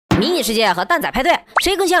迷你世界和蛋仔派对，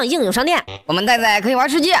谁更像应用商店？我们蛋仔可以玩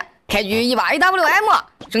世界，开局一把 AWM，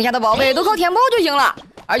 剩下的宝贝都靠填包就行了。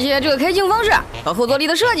而且这个开镜方式和后坐力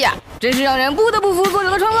的设计，真是让人不得不服作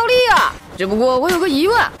者的创造力啊！只不过我有个疑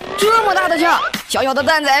问，这么大的枪，小小的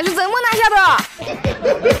蛋仔是怎么拿下的？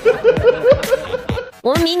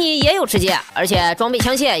我们迷你也有吃鸡，而且装备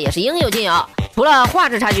枪械也是应有尽有。除了画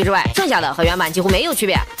质差距之外，剩下的和原版几乎没有区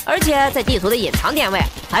别。而且在地图的隐藏点位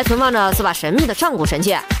还存放着4把神秘的上古神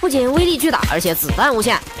器，不仅威力巨大，而且子弹无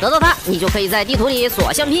限。得到它，你就可以在地图里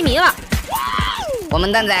所向披靡了。我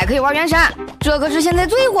们蛋仔可以玩原神，这可是现在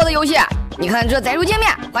最火的游戏。你看这载入界面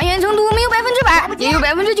还原程度没有100%，也有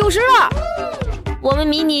90%了。我们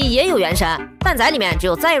迷你也有原神，蛋仔里面只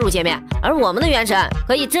有载入界面，而我们的原神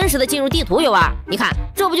可以真实的进入地图游玩。你看，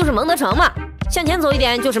这不就是蒙德城吗？向前走一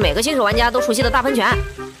点就是每个新手玩家都熟悉的大喷泉，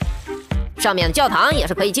上面的教堂也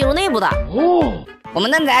是可以进入内部的。我们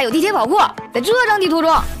蛋仔有地铁跑酷，在这张地图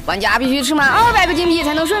中，玩家必须吃满200个金币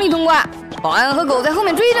才能顺利通关。保安和狗在后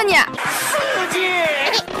面追着你。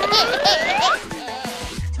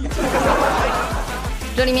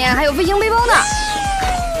这里面还有飞行背包呢。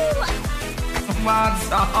我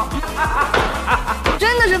操！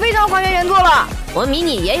真的是非常还原原作了。我们迷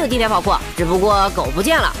你也有地铁跑酷，只不过狗不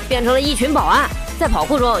见了，变成了一群保安。在跑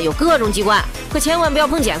酷中有各种机关，可千万不要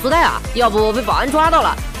碰减速带啊，要不被保安抓到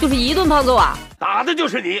了就是一顿胖揍啊！打的就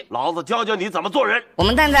是你，老子教教你怎么做人。我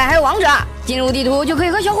们蛋仔还有王者，进入地图就可以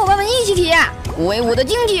和小伙伴们一起体验5v5的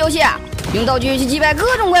竞技游戏，用道具去击败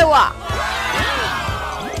各种怪物。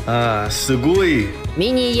すごい。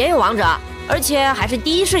迷你也有王者，而且还是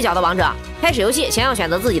第一视角的王者。开始游戏先要选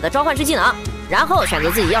择自己的召唤师技能，然后选择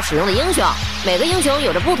自己要使用的英雄，每个英雄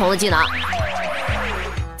有着不同的技能。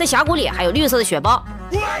在峡谷里还有绿色的血包、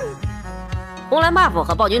红蓝 buff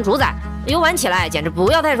和暴君主宰，游玩起来简直不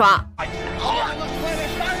要太爽。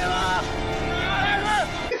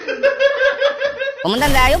我们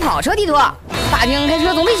蛋仔有跑车地图，大厅开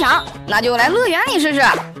车总被抢，那就来乐园里试试。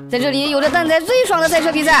在这里有着蛋仔最爽的赛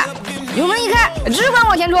车比赛，油门一开，只管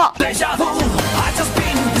往前冲。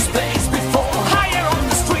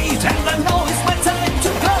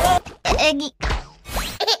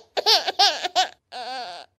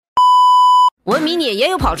我们迷你也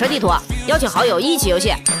有跑车地图，邀请好友一起游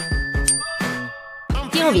戏，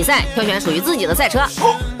进入比赛，挑选属于自己的赛车。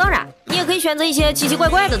当然，你也可以选择一些奇奇怪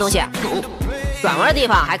怪的东西。转弯的地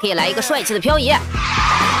方还可以来一个帅气的漂移，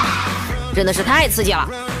真的是太刺激了。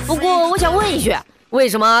不过我想问一句，为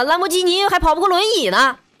什么兰博基尼还跑不过轮椅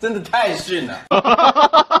呢？真的太逊了。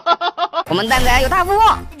我们蛋仔有大富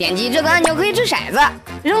翁，点击这个按钮可以掷骰子，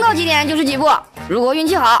扔到几点就是几步。如果运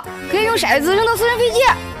气好，可以用骰子扔到私人飞机。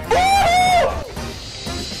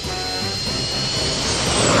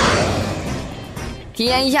体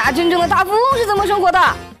验一下真正的大富翁是怎么生活的。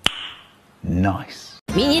Nice。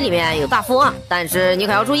迷你里面有大富翁，但是你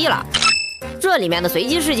可要注意了，这里面的随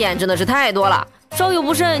机事件真的是太多了，稍有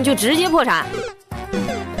不慎就直接破产。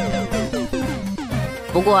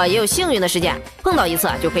不过也有幸运的事件，碰到一次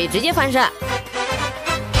就可以直接翻身。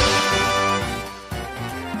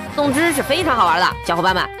总之是非常好玩的，小伙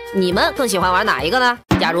伴们，你们更喜欢玩哪一个呢？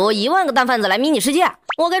假如1万个蛋贩子来迷你世界，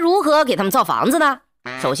我该如何给他们造房子呢？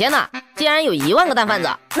首先呢，既然有1万个蛋贩子，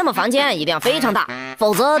那么房间一定要非常大，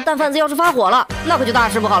否则蛋贩子要是发火了，那可就大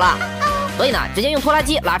事不好了。所以呢，直接用拖拉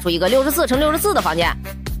机拉出一个64×64的房间。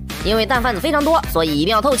因为蛋贩子非常多，所以一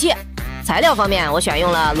定要透气。材料方面，我选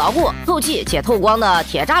用了牢固、透气且透光的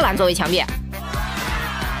铁栅栏作为墙壁，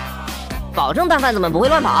保证蛋贩子们不会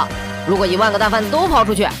乱跑。如果1万个蛋贩子都跑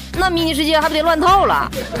出去，那迷你世界还不得乱套了。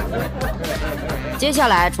接下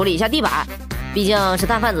来处理一下地板，毕竟是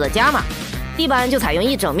蛋贩子的家嘛，地板就采用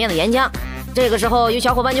一整面的岩浆。这个时候有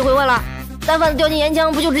小伙伴就会问了，蛋贩子掉进岩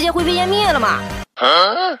浆不就直接灰飞烟灭了吗？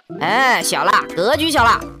哎，小了，格局小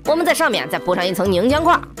了，我们在上面再铺上一层凝浆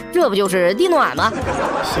块，这不就是地暖吗？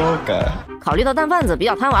修改。考虑到蛋贩子比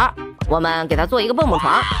较贪玩，我们给他做一个蹦蹦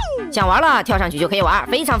床，想玩了跳上去就可以玩，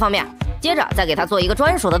非常方便。接着再给他做一个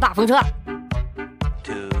专属的大风车。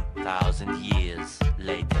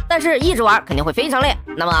但是一直玩肯定会非常累，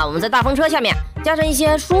那么我们在大风车下面加上一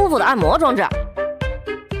些舒服的按摩装置。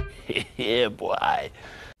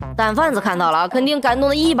蛋贩子看到了，肯定感动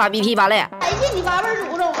的一把鼻涕一把泪。感谢你8位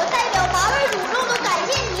诅咒，我代表8位诅咒的感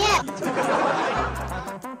谢你。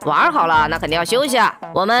玩好了，那肯定要休息啊，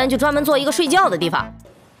我们就专门做一个睡觉的地方。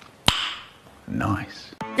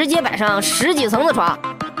Nice。直接摆上10几层的床。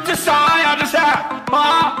这啥呀？这是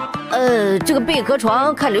啊？这个贝壳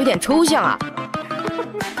床看着有点抽象啊。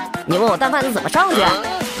你问我蛋贩子怎么上去？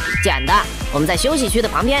简单，我们在休息区的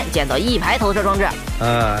旁边建造1排投射装置。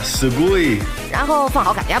すごい。然后放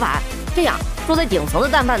好改夹板，这样住在顶层的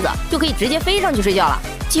蛋贩子就可以直接飞上去睡觉了。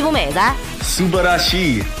欺负美仔。素晴ら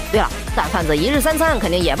しい。对了，蛋贩子一日3餐肯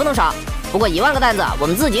定也不能少。不过1万个蛋子，我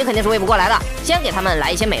们自己肯定是喂不过来的。先给他们来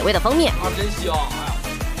一些美味的蜂蜜，真香！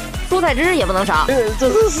蔬菜汁也不能少。这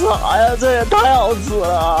是啥呀？这也太好吃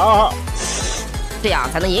了啊！这样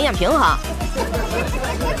才能营养平衡。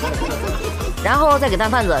然后再给蛋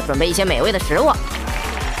贩子准备一些美味的食物。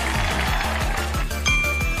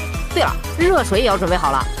对了，热水也要准备好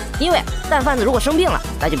了，因为蛋贩子如果生病了，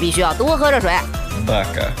那就必须要多喝热水。バ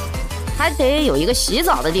カ。还得有一个洗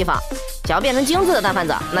澡的地方。想要变成精致的蛋贩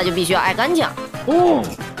子，那就必须要爱干净。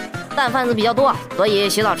蛋贩子比较多，所以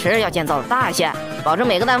洗澡池要建造的大一些，保证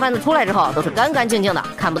每个蛋贩子出来之后都是干干净净的，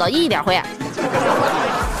看不到一点灰。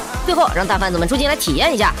最后让蛋贩子们住进来体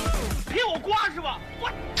验一下。别我刮是吧？我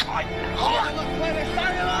操！好啊，快点杀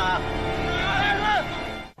人了！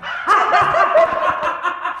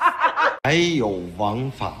还有王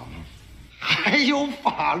法吗？还有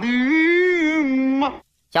法律吗？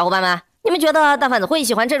小伙伴们，你们觉得蛋贩子会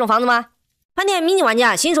喜欢这种房子吗？盘点迷你玩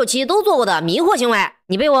家新手期都做过的迷惑行为，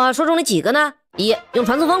你被我说中了几个呢？1. 用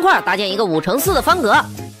传送方块搭建一个5×4的方格，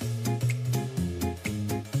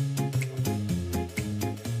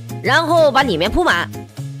然后把里面铺满，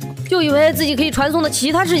就以为自己可以传送到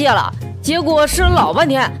其他世界了，结果试了老半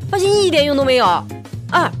天，发现一点用都没有。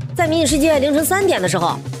2. 在迷你世界凌晨3点的时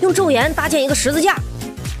候，用昼颜搭建一个十字架，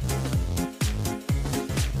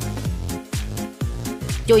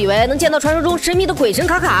就以为能见到传说中神秘的鬼神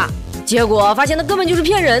卡卡，结果发现那根本就是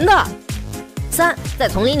骗人的。3. 在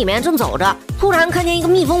丛林里面正走着，突然看见一个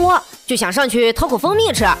蜜蜂窝，就想上去掏口蜂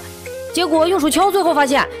蜜吃，结果用手敲，最后发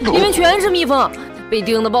现里面全是蜜蜂，被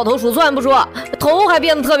叮得抱头鼠窜不说，头还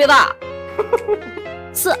变得特别大。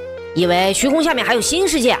4. 以为虚空下面还有新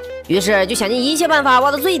世界，于是就想尽一切办法挖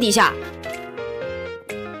到最底下，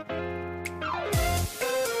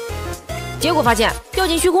结果发现掉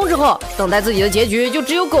进虚空之后，等待自己的结局就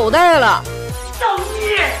只有狗带了。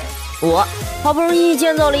5. 好不容易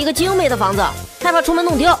建造了一个精美的房子，害怕出门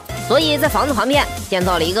弄丢，所以在房子旁边建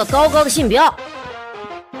造了一个高高的信标。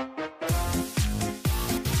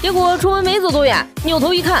结果出门没走多远，扭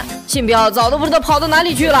头一看，信标早都不知道跑到哪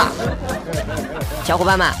里去了。小伙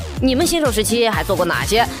伴们，你们新手时期还做过哪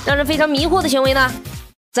些让人非常迷惑的行为呢？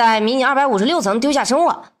在迷你256层丢下生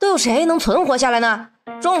物，都有谁能存活下来呢？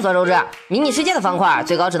众所周知，迷你世界的方块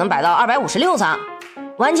最高只能摆到256层，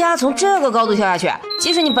玩家从这个高度跳下去，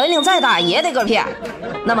即使你本领再大也得嗝屁。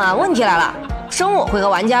那么问题来了，生物会和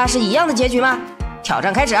玩家是一样的结局吗？挑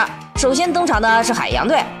战开始，首先登场的是海洋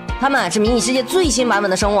队，他们是迷你世界最新版本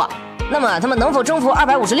的生物，那么他们能否征服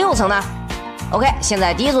256层呢？ OK， 现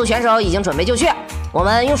在第一组选手已经准备就绪，我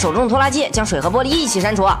们用手中拖拉机将水和玻璃一起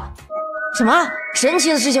删除。什么神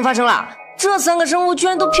奇的事情发生了？这3个生物居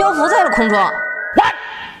然都漂浮在了空中。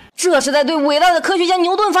这是在对伟大的科学家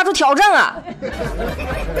牛顿发出挑战啊！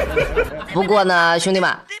不过呢，兄弟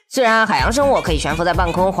们，虽然海洋生物可以悬浮在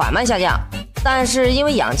半空缓慢下降，但是因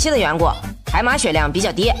为氧气的缘故，海马血量比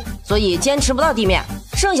较低，所以坚持不到地面。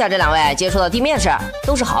剩下这2位接触到地面时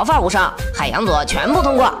都是毫发无伤，海洋组全部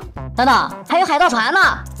通过。等等，还有海盗船呢！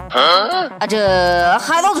这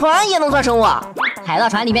海盗船也能算生物？海盗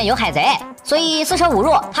船里面有海贼，所以4舍5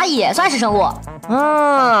入，它也算是生物。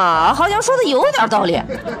好像说的有点道理。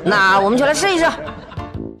那我们就来试一试。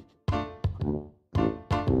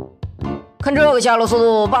看这个下落速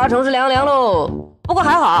度，8成是凉喽。不过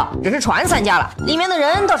还好，只是船散架了，里面的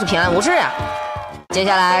人倒是平安无事啊。接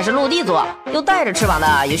下来是陆地组，有带着翅膀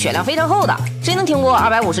的，有血量非常厚的，谁能挺过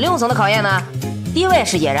256层的考验呢？第一位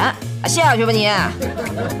是野人，下去吧你。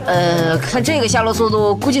看这个下落速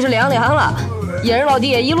度，估计是凉了。野人老弟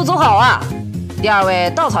一路走好啊。第2位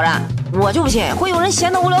稻草人，我就不信会有人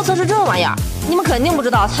闲得无聊测试这玩意儿，你们肯定不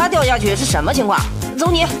知道他掉下去是什么情况。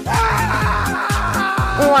走你。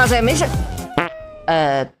哇塞，没事。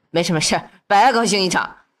没事，白高兴一场。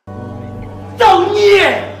造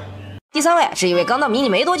孽！第3位是一位刚到迷你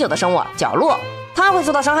没多久的生物角落，他会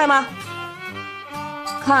受到伤害吗？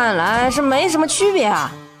看来是没什么区别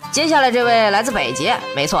啊。接下来这位来自北极，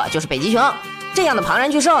没错，就是北极熊。这样的庞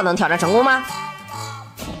然巨兽能挑战成功吗？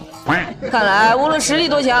看来无论实力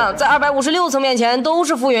多强，在256层面前都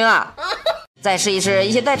是浮云啊。再试一试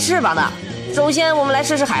一些带翅膀的。首先我们来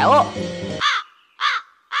试试海鸥。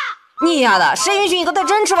你丫的，谁允许一个带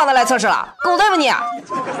真翅膀的来测试了？狗带吧你！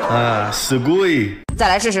すごい。再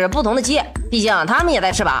来试试不同的鸡，毕竟它们也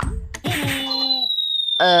带翅膀。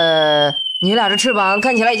你俩这翅膀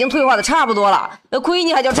看起来已经退化的差不多了，亏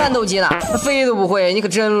你还叫战斗机呢，飞都不会，你可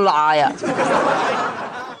真拉呀！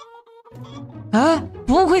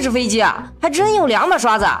不愧是飞机啊，还真有2把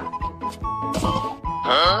刷子。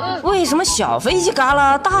为什么小飞机嘎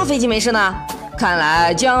了，大飞机没事呢？看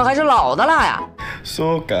来姜还是老的辣呀。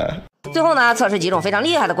そうか。最后呢，测试几种非常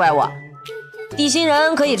厉害的怪物。地心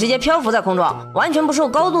人可以直接漂浮在空中，完全不受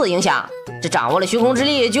高度的影响，这掌握了虚空之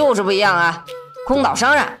力就是不一样啊。空岛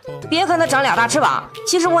商人，别看他长2大翅膀，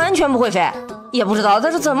其实完全不会飞，也不知道他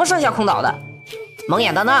是怎么上下空岛的。蒙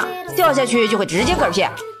眼当当，掉下去就会直接嗝屁，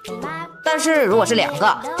但是如果是2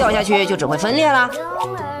个，掉下去就只会分裂了。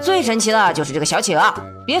最神奇的就是这个小企鹅，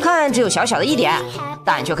别看只有小小的一点，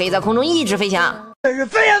但却可以在空中一直飞翔，这是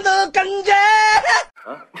非常的感觉。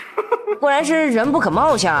果然是人不可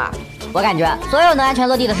貌相啊！我感觉所有能安全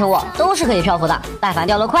落地的生物都是可以漂浮的，但凡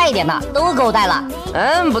掉落快一点的都够带了。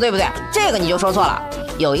不对，这个你就说错了。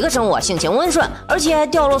有一个生物性情温顺，而且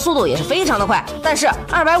掉落速度也是非常的快，但是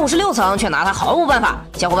256层却拿它毫无办法。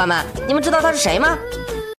小伙伴们，你们知道他是谁吗？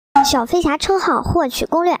小飞侠称号获取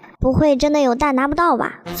攻略，不会真的有蛋拿不到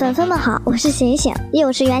吧？粉粉们好，我是醒醒，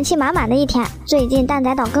又是元气满满的一天。最近蛋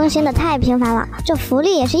仔岛更新的太频繁了，这福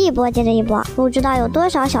利也是一波接着一波。不知道有多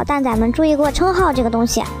少小蛋仔们注意过称号这个东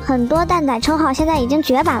西，很多蛋仔称号现在已经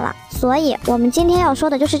绝版了，所以我们今天要说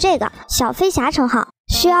的就是这个小飞侠称号。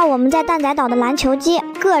需要我们在蛋仔岛的篮球机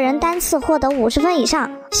个人单次获得50分以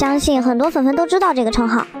上，相信很多粉粉都知道这个称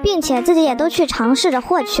号，并且自己也都去尝试着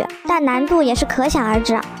获取，但难度也是可想而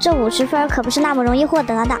知，这50分可不是那么容易获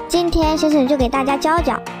得的。今天醒醒就给大家教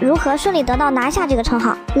教如何顺利得到拿下这个称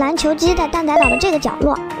号。篮球机在蛋仔岛的这个角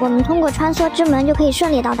落，我们通过穿梭之门就可以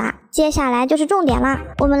顺利到达。接下来就是重点啦，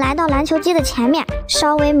我们来到篮球机的前面，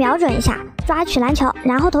稍微瞄准一下，抓取篮球，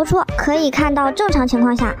然后投出。可以看到正常情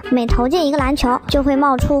况下，每投进一个篮球就会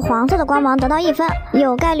冒出黄色的光芒，得到1分，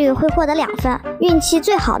有概率会获得2分。运气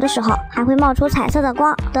最好的时候还会冒出彩色的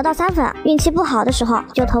光，得到3分。运气不好的时候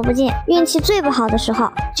就投不进，运气最不好的时候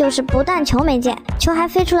就是不但球没进，球还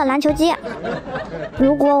飞出了篮球机。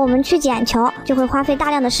如果我们去捡球，就会花费大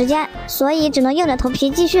量的时间，所以只能硬着头皮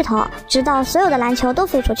继续投，直到所有的篮球都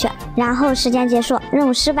飞出去，然后时间结束，任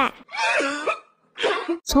务失败。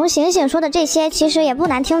从醒醒说的这些其实也不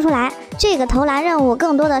难听出来，这个投篮任务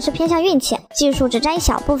更多的是偏向运气，技术只占一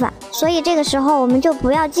小部分，所以这个时候我们就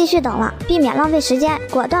不要继续等了，避免浪费时间，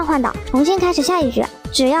果断换岛，重新开始下一局。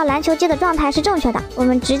只要篮球机的状态是正确的，我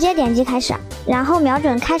们直接点击开始，然后瞄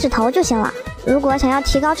准开始投就行了。如果想要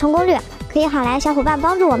提高成功率，可以喊来小伙伴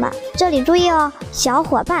帮助我们。这里注意哦，小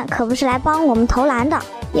伙伴可不是来帮我们投篮的，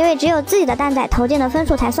因为只有自己的蛋仔投进的分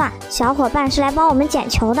数才算，小伙伴是来帮我们捡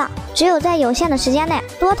球的。只有在有限的时间内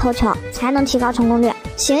多投球，才能提高成功率。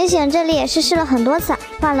醒醒这里也是试了很多次，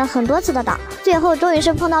换了很多次的岛，最后终于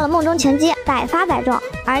是碰到了梦中情机，百发百中，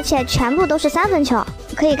而且全部都是3分球。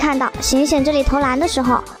可以看到醒醒这里投篮的时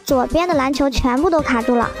候，左边的篮球全部都卡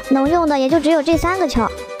住了，能用的也就只有这3个球，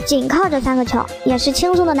仅靠这3个球也是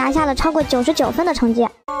轻松的拿下了超过99分的成绩。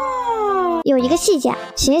有一个细节，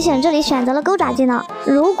醒醒这里选择了钩爪技能，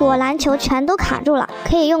如果篮球全都卡住了，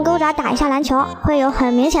可以用钩爪打一下篮球，会有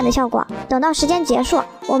很明显的效果。等到时间结束，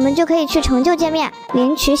我们就可以去成就界面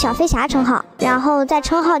领取小飞侠称号，然后在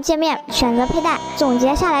称号界面选择佩戴。总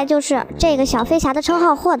结下来就是这个小飞侠的称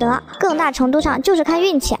号获得更大程度上就是看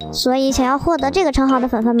运气，所以想要获得这个称号的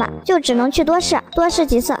粉粉们就只能去多试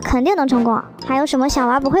几次，肯定能成功。还有什么想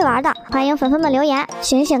玩不会玩的，欢迎粉粉们留言，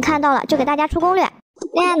醒醒看到了就给大家出攻略。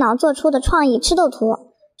恋爱脑做出的创意吃豆图，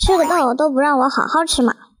吃个豆都不让我好好吃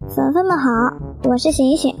嘛。粉粉们好，我是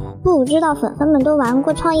醒醒。不知道粉粉们都玩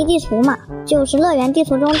过创意地图吗？就是乐园地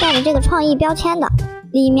图中带着这个创意标签的，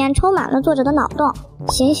里面充满了作者的脑洞。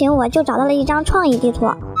醒醒我就找到了一张创意地图，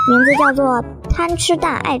名字叫做贪吃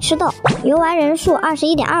蛋爱吃豆，游玩人数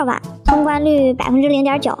21.2万，通关率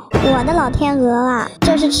0.9%。我的老天鹅啊，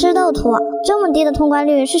这是吃豆图，这么低的通关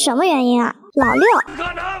率是什么原因啊？老六，不可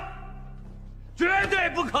能，绝对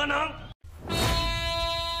不可能！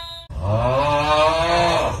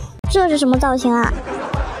这是什么造型啊？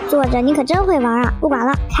作者你可真会玩啊！不管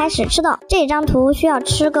了，开始吃豆。这张图需要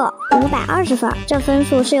吃够520分，这分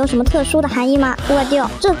数是有什么特殊的含义吗？我丢，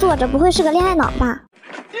这作者不会是个恋爱脑吧？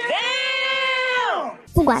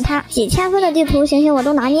不管他，几千分的地图醒醒我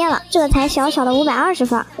都拿捏了，这才小小的520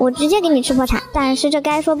分，我直接给你吃破产。但是这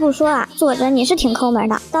该说不说啊，作者你是挺抠门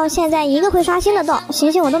的，到现在一个会刷新的豆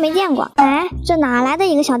醒醒我都没见过。哎，这哪来的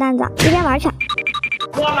一个小蛋子？一边玩去！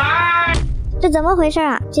过来！这怎么回事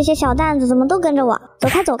啊？这些小蛋子怎么都跟着我？走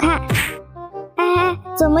开走开！哎，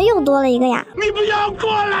怎么又多了一个呀？你不要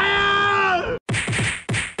过来啊！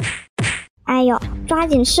哎呦，抓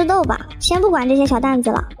紧吃豆吧！先不管这些小蛋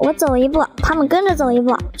子了，我走一步，他们跟着走一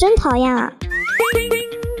步，真讨厌啊！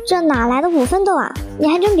这哪来的5分豆啊？你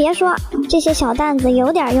还真别说，这些小蛋子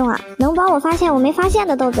有点用啊，能帮我发现我没发现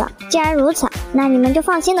的豆子。既然如此，那你们就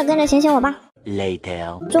放心的跟着醒醒我吧。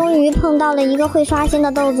Later， 终于碰到了一个会刷新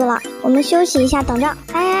的豆子了，我们休息一下，等着。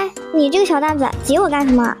哎，你这个小蛋子挤我干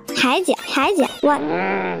什么？还挤，我。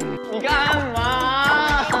你干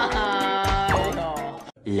嘛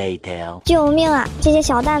？Later。救命啊！这些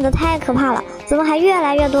小蛋子太可怕了，怎么还越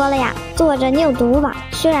来越多了呀？作者你有毒吧？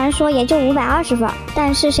虽然说也就520分，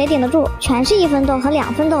但是谁顶得住？全是1分豆和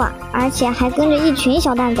2分豆啊！而且还跟着一群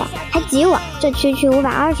小蛋子，还挤我，这区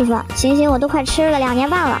520分，醒醒我都快吃了2年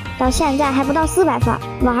半了，到现在还不到400分，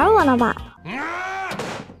玩我呢吧？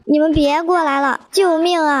你们别过来了，救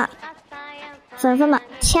命啊！粉粉们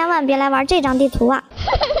千万别来玩这张地图啊！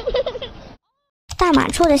大马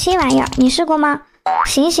出的新玩意儿，你试过吗？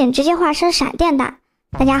醒醒直接化身闪电弹。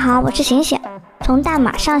大家好，我是醒醒。从弹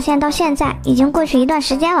码上线到现在已经过去一段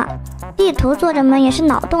时间了，地图作者们也是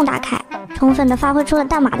脑洞大开，充分的发挥出了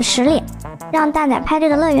弹码的实力，让蛋仔派对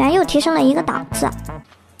的乐园又提升了一个档次。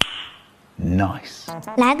Nice。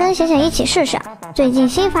来跟醒醒一起试试最近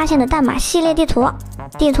新发现的弹码系列地图，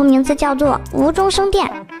地图名字叫做无中生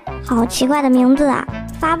电，好奇怪的名字啊！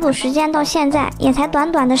发布时间到现在也才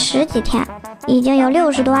短短的10几天，已经有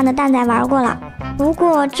60多万的蛋仔玩过了。不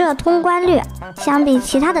过这通关率相比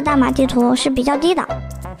其他的弹码地图是比较低的，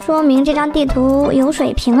说明这张地图有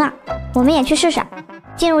水平啊！我们也去试试。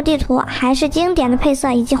进入地图还是经典的配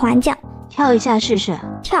色以及环境，跳一下试试。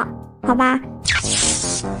跳，好吧。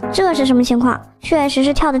这是什么情况？确实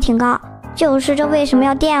是跳得挺高，就是这为什么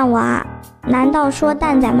要电我啊？难道说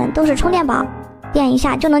蛋仔们都是充电宝，电一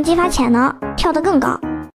下就能激发潜能，跳得更高？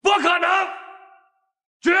不可能，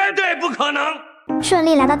绝对不可能！顺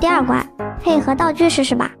利来到第2关，配合道具试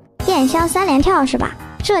试吧。电箱3连跳是吧？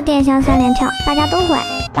这电箱3连跳大家都会，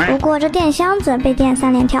不过这电箱子被电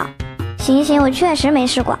3连跳，行，我确实没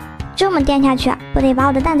试过，这么电下去不得把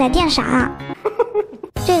我的蛋仔电傻啊！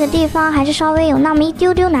这个地方还是稍微有那么一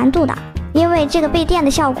丢丢难度的，因为这个被电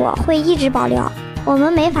的效果会一直保留，我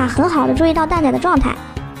们没法很好的注意到蛋仔的状态，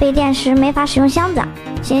被电时没法使用箱子。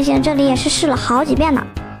醒这里也是试了好几遍呢，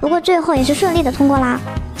不过最后也是顺利的通过啦。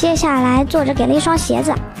接下来作者给了一双鞋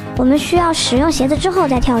子，我们需要使用鞋子之后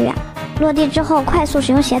再跳跃，落地之后快速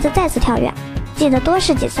使用鞋子再次跳跃，记得多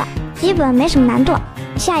试几次，基本没什么难度。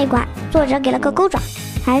下一关作者给了个钩爪，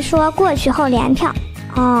还说过去后连跳，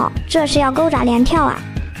哦，这是要钩爪连跳啊。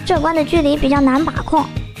这关的距离比较难把控，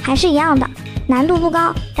还是一样的，难度不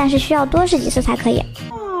高，但是需要多试几次才可以。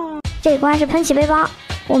这关是喷气背包，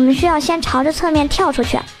我们需要先朝着侧面跳出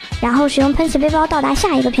去，然后使用喷气背包到达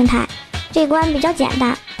下一个平台。这关比较简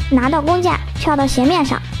单，拿到弓箭跳到斜面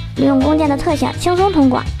上，利用弓箭的特性轻松通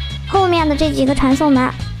过。后面的这几个传送门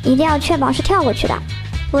一定要确保是跳过去的，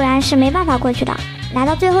不然是没办法过去的。来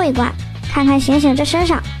到最后一关，看看醒这身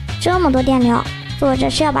上这么多电流，作者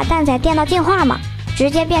是要把蛋仔电到进化吗？直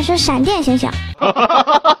接变身闪电醒。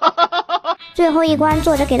最后一关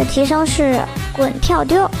作者给的提升是滚跳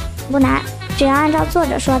丢，不难，只要按照作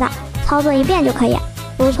者说的操作一遍就可以。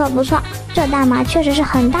不错，这弹码确实是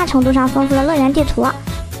很大程度上丰富了乐园地图，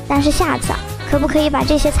但是下次可不可以把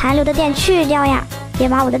这些残留的电去掉呀？别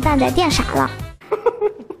把我的蛋仔电傻了。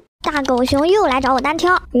大狗熊又来找我单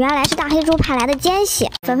挑，原来是大黑猪派来的奸细。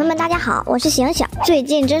粉粉们大家好，我是醒，最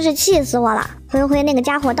近真是气死我了，灰那个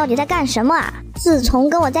家伙到底在干什么啊？自从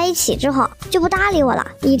跟我在一起之后就不搭理我了，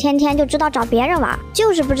一天天就知道找别人玩，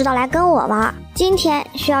就是不知道来跟我玩。今天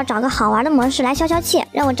需要找个好玩的模式来消消气，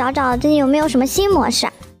让我找找最近有没有什么新模式。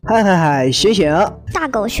嗨，醒！大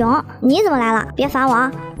狗熊你怎么来了？别烦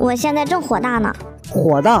我现在正火大呢。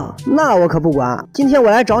火大？那我可不管。今天我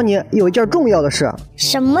来找你有一件重要的事。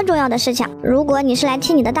什么重要的事情？如果你是来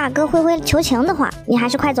替你的大哥灰求情的话，你还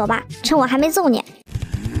是快走吧，趁我还没揍你。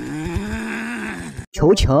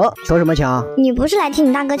求情？求什么情？你不是来替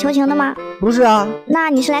你大哥求情的吗？不是啊。那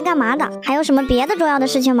你是来干嘛的？还有什么别的重要的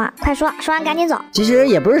事情吗？快说完赶紧走。其实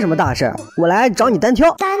也不是什么大事，我来找你单挑。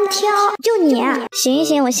单挑？就你？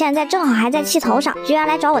行，我现在正好还在气头上，居然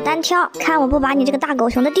来找我单挑，看我不把你这个大狗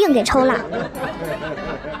熊的腚给抽了。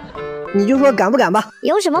你就说敢不敢吧。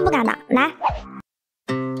有什么不敢的？来。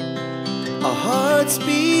Our hearts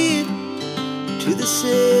beat to the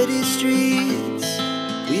city streets.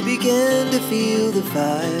 We began to feel the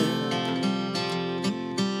fire.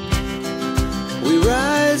 We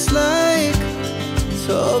rise like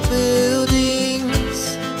tall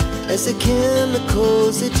buildings as the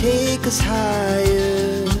chemicals they take us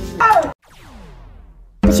higher.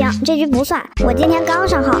 不行，这局不算，我今天刚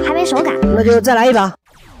上号，还没手感。那就再来一把。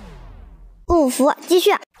不服，继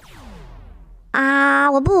续。啊，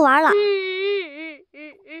我不玩了。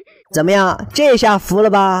怎么样？这下服了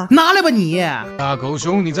吧？拿来吧你！大狗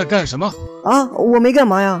熊，你在干什么？啊，我没干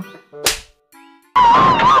嘛呀。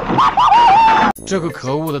这个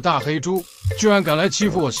可恶的大黑猪，居然敢来欺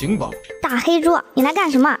负我醒宝！大黑猪，你来干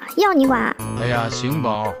什么？要你管？哎呀，醒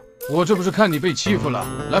宝，我这不是看你被欺负了，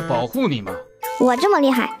来保护你吗？我这么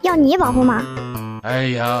厉害，要你保护吗？哎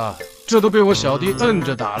呀，这都被我小弟摁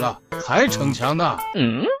着打了，还逞强呢。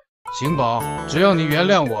行宝，只要你原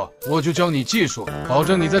谅我，我就教你技术，保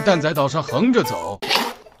证你在蛋仔岛上横着走。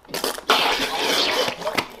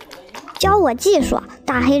教我技术？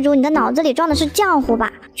大黑猪，你的脑子里装的是浆糊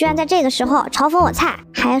吧？居然在这个时候嘲讽我菜，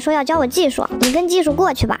还说要教我技术，你跟技术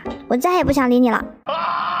过去吧，我再也不想理你了。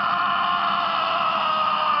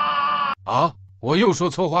啊，我又说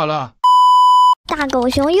错话了。大狗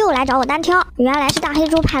熊又来找我单挑，原来是大黑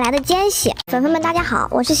猪派来的奸细。粉粉们大家好，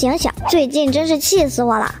我是醒醒。最近真是气死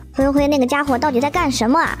我了，灰灰那个家伙到底在干什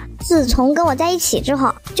么啊？自从跟我在一起之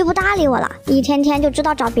后就不搭理我了，一天天就知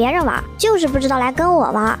道找别人玩，就是不知道来跟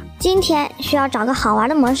我玩。今天需要找个好玩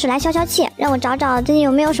的模式来消消气，让我找找最近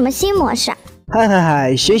有没有什么新模式。嗨嗨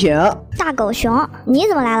嗨，醒醒！大狗熊你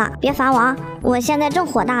怎么来了？别烦我，我现在正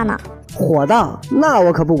火大呢。火大？那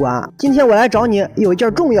我可不管。今天我来找你有一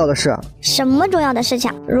件重要的事。什么重要的事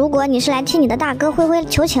情？如果你是来替你的大哥灰灰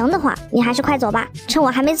求情的话，你还是快走吧，趁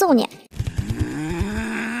我还没揍你。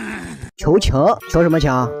求情？求什么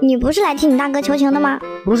情？你不是来替你大哥求情的吗？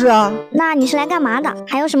不是啊。那你是来干嘛的？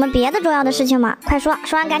还有什么别的重要的事情吗？快说，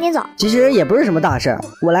说完赶紧走。其实也不是什么大事，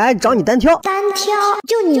我来找你单挑。单挑？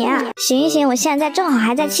就你？行行，我现在正好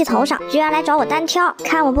还在气头上，居然来找我单挑，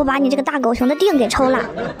看我不把你这个大狗熊的腚给抽了。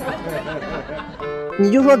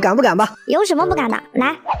你就说敢不敢吧。有什么不敢的？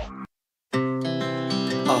来。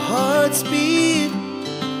Our hearts beat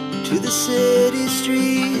to the city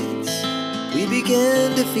streets. We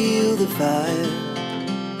began to feel the fire.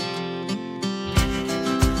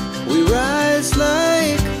 We rise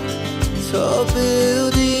like tall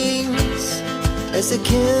buildings as the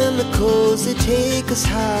chemicals they take us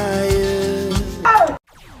higher.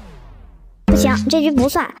 不行，这局不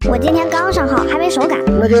算，我今天刚上号，还没手感。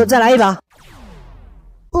那就再来一把。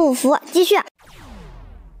不服，继续。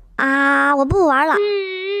啊，我不玩了。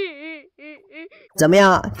怎么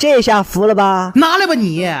样？这下服了吧？拿来吧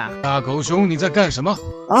你！大狗熊，你在干什么？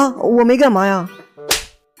啊，我没干嘛呀。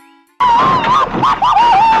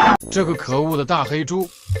这个可恶的大黑猪，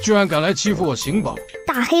居然敢来欺负我醒宝！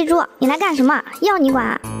大黑猪，你来干什么？要你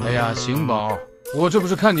管？哎呀，醒宝，我这不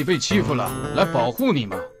是看你被欺负了，来保护你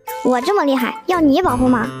吗？我这么厉害，要你保护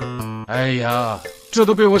吗？哎呀，这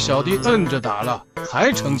都被我小弟摁着打了，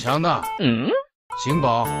还逞强呢。醒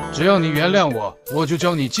宝，只要你原谅我，我就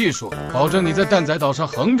教你技术，保证你在蛋仔岛上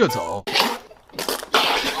横着走。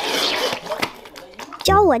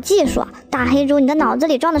教我技术？大黑猪，你的脑子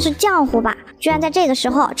里装的是浆糊吧？居然在这个时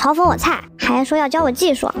候嘲讽我菜，还说要教我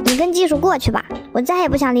技术，你跟技术过去吧，我再也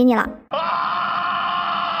不想理你了。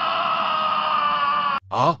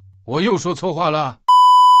啊，我又说错话了。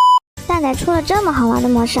蛋仔出了这么好玩的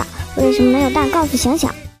模式，为什么没有蛋告诉醒醒？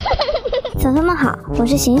粉粉们好，我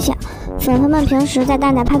是醒醒。粉粉们平时在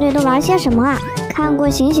蛋仔派对都玩些什么啊？看过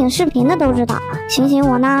醒醒视频的都知道，醒醒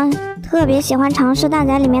我呢特别喜欢尝试蛋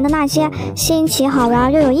仔里面的那些新奇好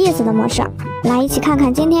玩又有意思的模式。来一起看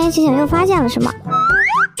看今天醒醒又发现了什么。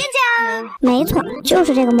没错，就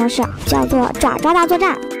是这个模式，叫做爪爪大作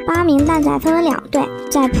战。8名蛋仔分为2队，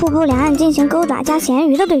在瀑布两岸进行钩爪加咸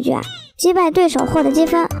鱼的对决，击败对手获得积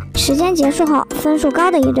分，时间结束后分数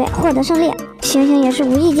高的一队获得胜利。醒醒也是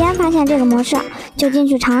无意间发现这个模式，就进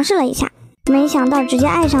去尝试了一下，没想到直接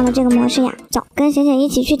爱上了这个模式呀！走，跟醒醒一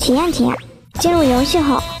起去体验体验。进入游戏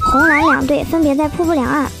后，红蓝2队分别在瀑布两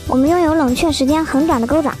岸，我们拥有冷却时间很短的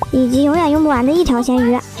钩爪，以及永远用不完的一条咸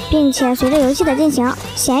鱼，并且随着游戏的进行，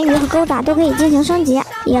咸鱼和钩爪都可以进行升级，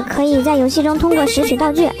也可以在游戏中通过拾取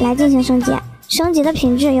道具来进行升级。升级的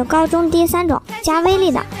品质有高中低3种，加威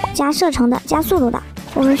力的，加射程的，加速度的。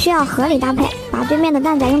我们需要合理搭配，把对面的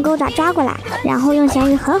蛋仔用钩爪抓过来，然后用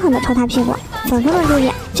咸鱼狠狠地抽他屁股。粉粉们注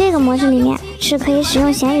意，这个模式里面是可以使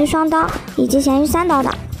用咸鱼双刀以及咸鱼3刀的，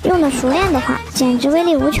用的熟练的话，简直威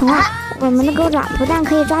力无穷啊！我们的钩爪不但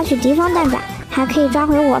可以抓取敌方蛋仔，还可以抓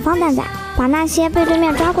回我方蛋仔，把那些被对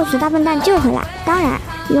面抓过去的大笨蛋救回来。当然，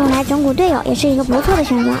用来整蛊队友也是一个不错的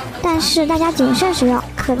选择，但是大家谨慎使用，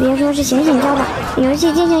可别说是醒醒教的。游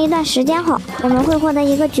戏进行一段时间后，我们会获得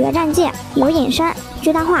一个决战技，有隐身、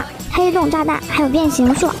巨大化、黑洞炸弹，还有变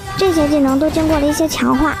形术，这些技能都经过了一些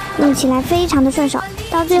强化，用起来非常的顺手。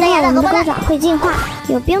到最后，我们的钩爪会进化，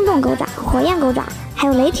有冰冻钩爪、火焰钩爪，还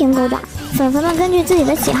有雷霆钩爪。粉粉们根据自己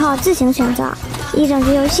的喜好自行选择。一整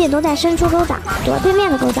局游戏都在伸出钩爪躲对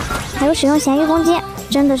面的钩爪，还有使用咸鱼攻击，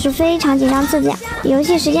真的是非常紧张刺激。游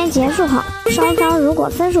戏时间结束后，双方如果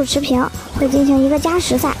分数持平，会进行一个加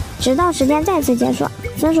时赛，直到时间再次结束，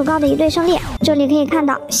分数高的一队胜利。这里可以看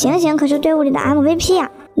到，醒醒可是队伍里的 MVP 呀，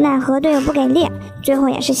奈何队友不给力，最后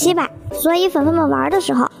也是惜败。所以粉粉们玩的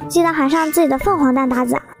时候，记得喊上自己的凤凰蛋搭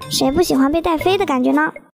子，谁不喜欢被带飞的感觉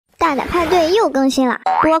呢？蛋仔派对又更新了，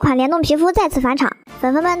多款联动皮肤再次返场。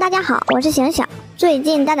粉粉们大家好，我是醒醒。最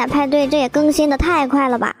近蛋仔派对这也更新的太快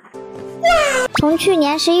了吧！从去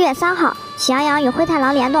年11月3号，喜羊羊与灰太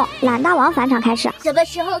狼联动懒大王返场开始，什么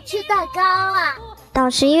时候吃蛋糕啊？到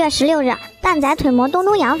11月16日，蛋仔腿模东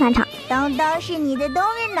东羊返场，东东是你的冬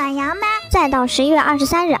日暖阳吗？再到11月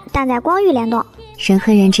23日，蛋仔光遇联动。人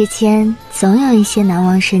和人之间总有一些难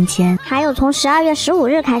忘瞬间。还有从12月15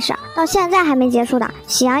日开始到现在还没结束的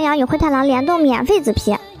喜羊羊与灰太狼联动免费紫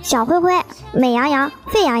皮，小灰灰、美羊羊、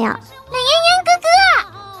沸羊羊。美羊羊哥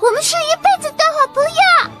哥，我们是一辈子的好朋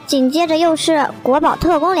友。紧接着又是国宝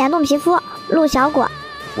特工联动皮肤，陆小果。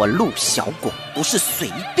我陆小果不是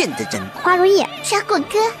随便的人。花如意，小果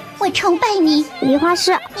哥，我崇拜你。梨花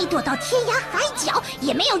师，你躲到天涯海角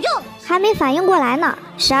也没有用。还没反应过来呢。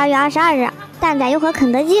12月22日，蛋仔又和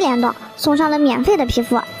肯德基联动，送上了免费的皮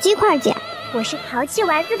肤鸡块姐。我是淘气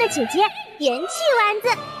丸子的姐姐，元气丸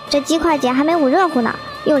子。这鸡块姐还没捂热乎呢，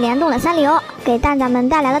又联动了三丽鸥，给蛋仔们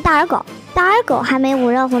带来了大耳狗。大耳狗还没捂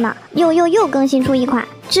热乎呢，又更新出一款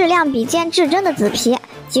质量比肩至真的紫皮，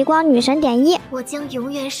极光女神点1。我将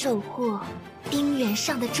永远守护冰原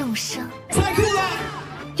上的众生。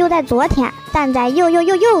就在昨天，蛋仔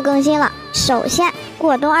又更新了。首先，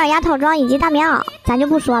过冬2丫套装以及大棉袄，咱就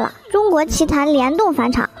不说了。中国奇谭联动返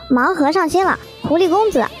场，盲盒上新了，狐狸公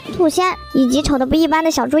子、兔仙以及丑的不一般的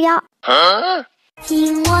小猪妖。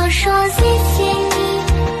听我说谢谢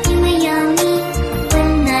你，因为有你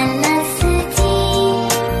温暖了四季。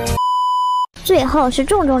最后是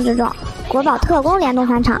重中之重，国宝特工联动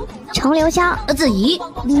返场，程留香。子怡，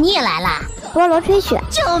你也来啦？菠萝吹雪，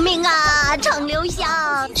救命啊！程留香，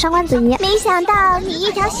上官子怡，没想到你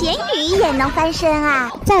一条咸鱼也能翻身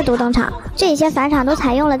啊！再度登场，这些返场都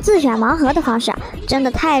采用了自选盲盒的方式，真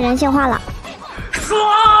的太人性化了。爽！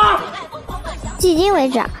迄今为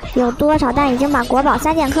止，有多少蛋已经把国宝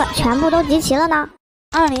3剑客全部都集齐了呢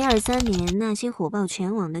？2023年那些火爆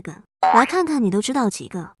全网的梗，来看看你都知道几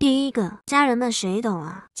个？第一个，家人们谁懂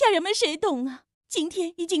啊？家人们谁懂啊？今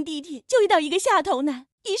天一进地铁就遇到一个下头男，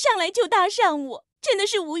一上来就搭讪我，真的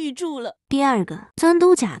是无语住了。第二个，真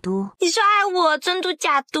嘟假嘟，你说爱我，真嘟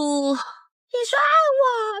假嘟；你说爱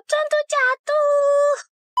我，真嘟假嘟。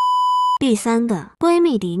第三个，闺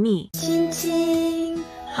蜜敌蜜，亲亲，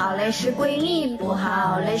好嘞是闺蜜，不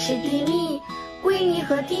好嘞是敌蜜。闺蜜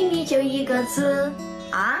和敌蜜就一个字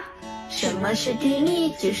啊？什么是敌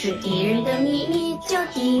蜜？就是敌人的秘密，叫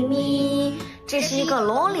敌蜜。这是一个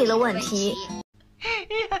伦理的问题。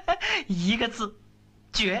一个字，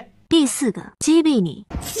绝。第四个，击毙你，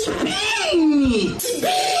击毙你，击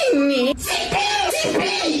毙你，击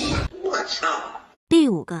毙！我操！第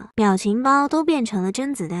五个，表情包都变成了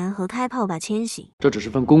甄子丹和开炮吧千玺，这只是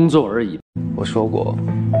份工作而已。我说过，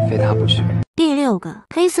非他不娶。第六个，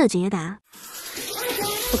黑色捷达。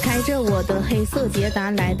我开着我的黑色捷达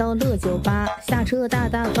来到了酒吧，下车大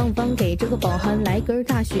大方方给这个饱汉来根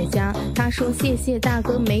大雪茄。他说谢谢大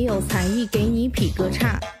哥，没有才艺给你劈个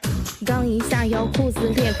叉。刚一下腰，裤子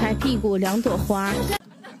裂开，屁股2朵花。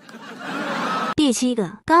第七个，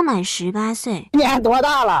刚满18岁。你还多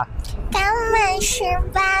大了？刚满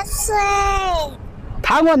18岁。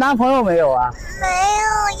谈过男朋友没有啊？没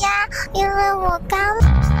有呀，因为我刚。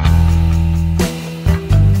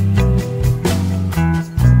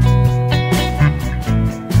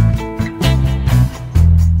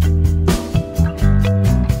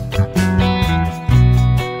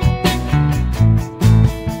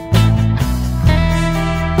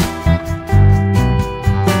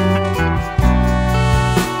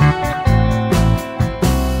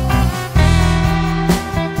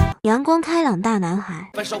阳光开朗大男孩。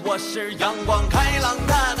我是阳光开朗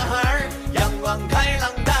大男孩，阳光开朗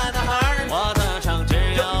大男孩。我的唱只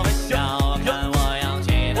有微笑，看我扬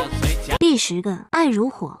起的嘴角。第10个，爱如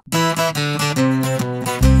火。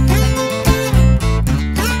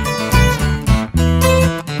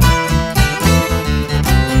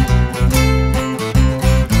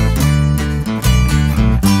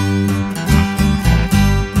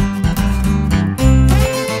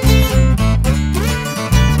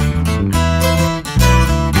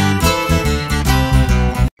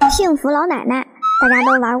幸福老奶奶，大家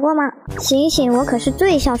都玩过吗？醒醒，我可是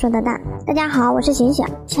最孝顺的蛋。大家好，我是醒醒。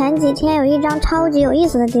前几天有一张超级有意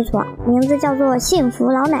思的地图，名字叫做幸福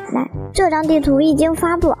老奶奶。这张地图一经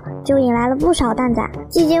发布，就引来了不少蛋仔。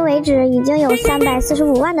迄今为止，已经有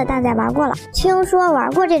345万的蛋仔玩过了。听说玩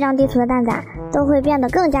过这张地图的蛋仔都会变得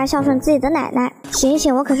更加孝顺自己的奶奶。醒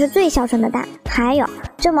醒，我可是最孝顺的蛋。还有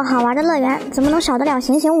这么好玩的乐园，怎么能少得了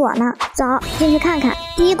醒醒我呢？走，进去看看。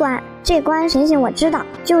第一关，这关醒醒我知道，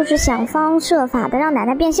就是想方设法的让奶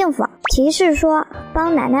奶变幸福。提示说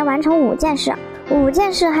帮奶奶完成5件事，5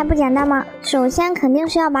件事还不简单吗？首先肯定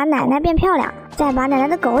是要把奶奶变漂亮，再把奶奶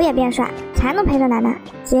的狗也变帅，才能陪着奶奶。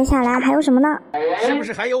接下来还有什么呢？是不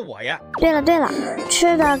是还有我呀？对了，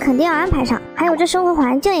吃的肯定要安排上，还有这生活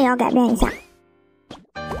环境也要改变一下。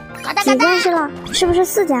几件事了？是不是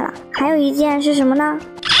4件了？还有1件是什么呢？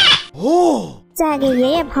哦，再给爷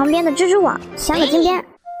爷旁边的蜘蛛网镶个金边。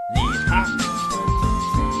你他，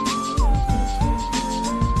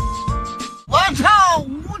我操，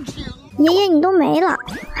无情！爷爷你都没了，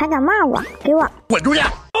还敢骂我？给我滚出去！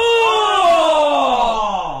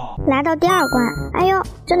来到第2关，哎呦，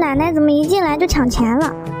这奶奶怎么一进来就抢钱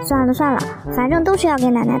了？算了，反正都是要给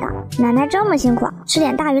奶奶的。奶奶这么辛苦，吃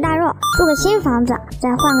点大鱼大肉，住个新房子，再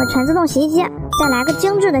换个全自动洗衣机，再来个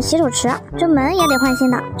精致的洗手池，这门也得换新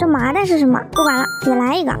的。这麻袋是什么？不管了，也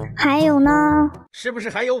来一个。还有呢？是不是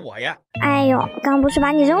还有我呀？哎呦，刚不是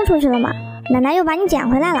把你扔出去了吗？奶奶又把你捡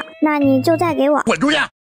回来了，那你就再给我滚出去！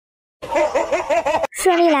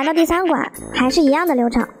顺利来到第3关，还是一样的流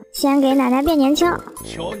程，先给奶奶变年轻。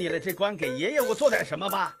求你了，这关给爷爷我做点什么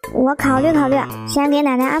吧。我考虑，先给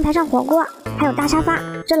奶奶安排上火锅，还有大沙发，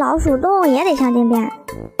这老鼠洞也得镶金边。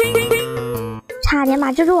差点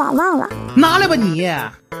把蜘蛛网忘了，拿来吧你。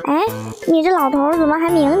哎，你这老头怎么还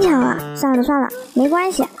明抢啊？算了，没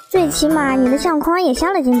关系，最起码你的相框也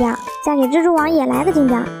镶了金边，再给蜘蛛网也来个金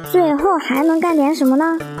边，最后还能干点什么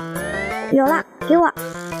呢？有了，给我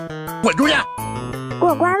滚出去！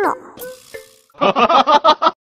过关了。